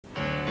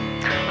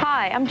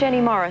Hi, I'm Jenny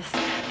Morris.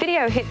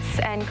 Video Hits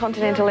and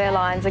Continental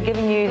Airlines are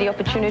giving you the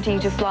opportunity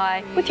to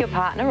fly with your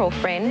partner or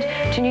friend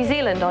to New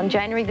Zealand on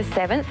January the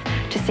 7th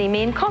to see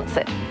me in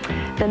concert.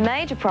 The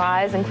major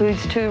prize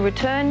includes 2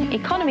 return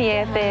economy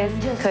airfares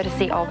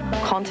courtesy of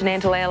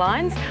Continental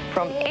Airlines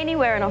from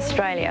anywhere in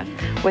Australia,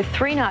 with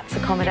 3 nights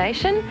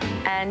accommodation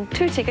and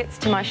 2 tickets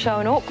to my show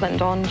in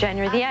Auckland on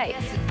January the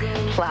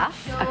 8th, plus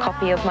a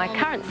copy of my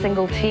current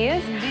single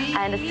Tears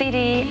and a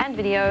CD and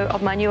video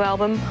of my new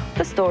album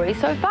The Story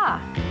So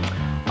Far.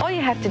 All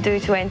you have to do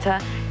to enter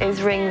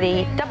is ring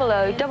the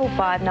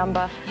 0055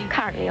 number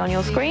currently on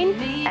your screen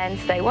and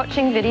stay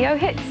watching Video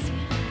Hits.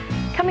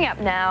 Coming up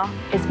now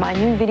is my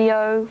new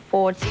video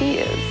for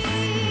Tears.